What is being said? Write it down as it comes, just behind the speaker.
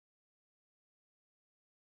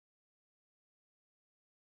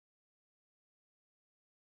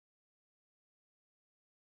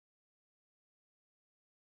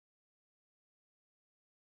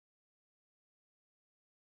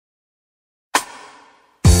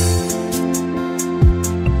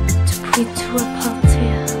envie tout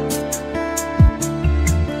apporter.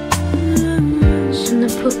 Je ne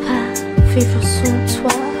peux pas vivre sans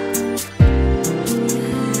toi.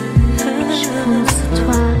 Je pense à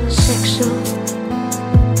toi chaque jour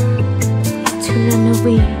et toute la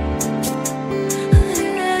nuit.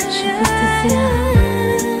 Je veux te faire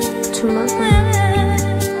tout ma vie,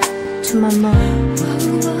 tout ma mort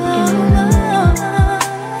et mon amour.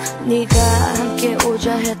 네가 함께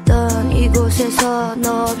오자 했던 이곳에서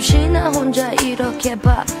너 없이 나 혼자 이렇게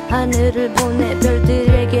밤 하늘을 보내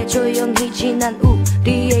별들에게 조용히 지난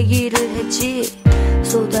우리 얘기를 했지.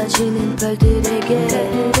 쏟아지는 별들에게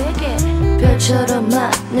별처럼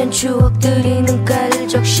많은 추억들이 눈가를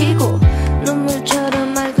적시고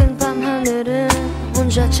눈물처럼 맑은 밤하늘은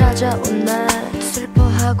혼자 찾아온 날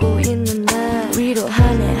슬퍼하고 있는 날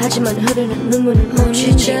위로하네. 하지만 흐르는 눈물은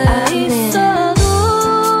멈추지 않네.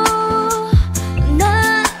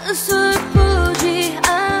 슬프지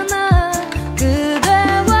않아.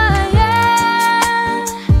 그대와의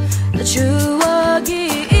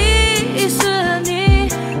추억이 있으니.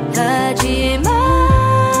 하지만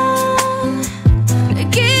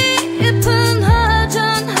깊은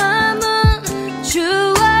허전함은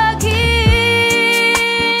추억이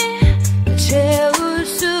채울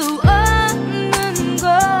수 없는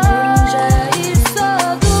걸. 혼자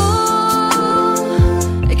있어도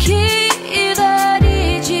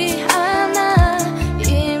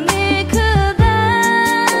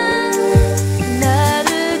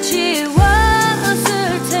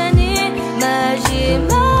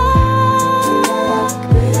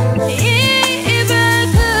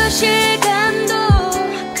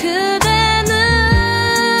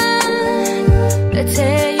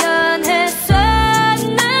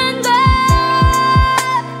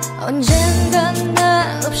언젠간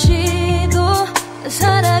나 없이도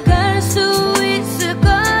살아갈 수 있을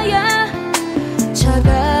거야.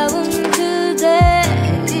 차가운 그대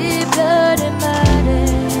이별의 말에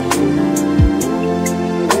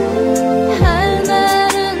할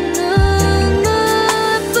말은 눈물뿐이라서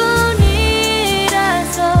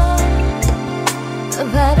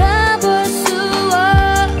바라볼 수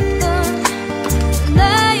없던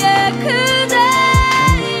나의 그대.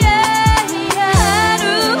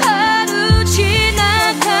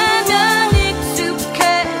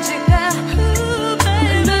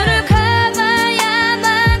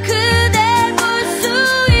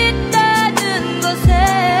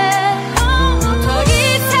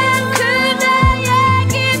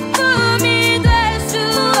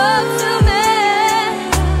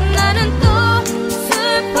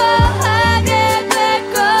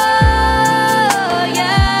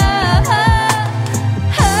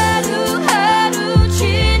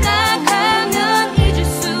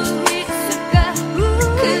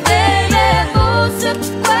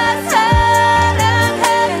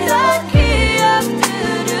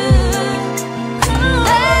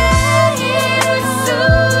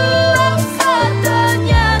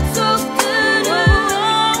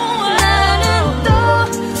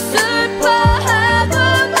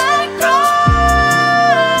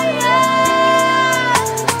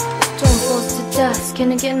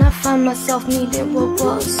 And again I find myself needing what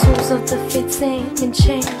was soles of the feet and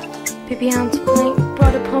chain. Baby, I'm to blame.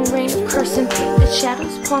 Brought upon rain of curse and pain. The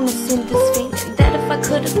shadows promise in this vein. And that if I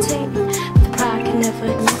could obtain, but the pride can never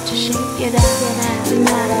admit to shame. Yet I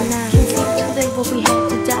can't sleep today, but we had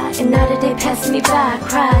to die. And now the day passed me by, I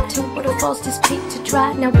cried to what it was this peak to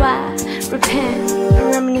dry. Now I repent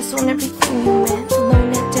and reminisce on everything you meant.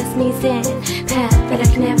 Alone at destiny's end, path that I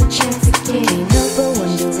can have a chance again. Can't help but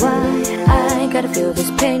wonder why I gotta feel this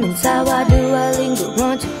pain inside. Why do I linger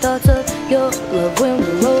on to thoughts of your love when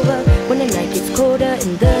we're over? When the night gets colder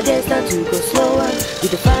and the days start to go slower, we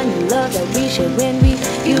define the love that we shared when we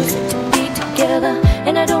used to be together.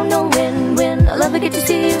 And I don't know when I'll ever get to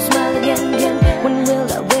see you smile again. When will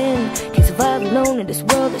I win? Can't survive alone in this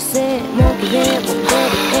world that's sad. Won't give in, won't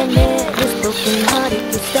let it end there. This broken heart, it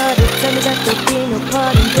gets started. Tell me that there'll be no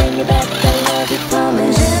part and bring you back that love you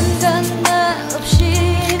promised.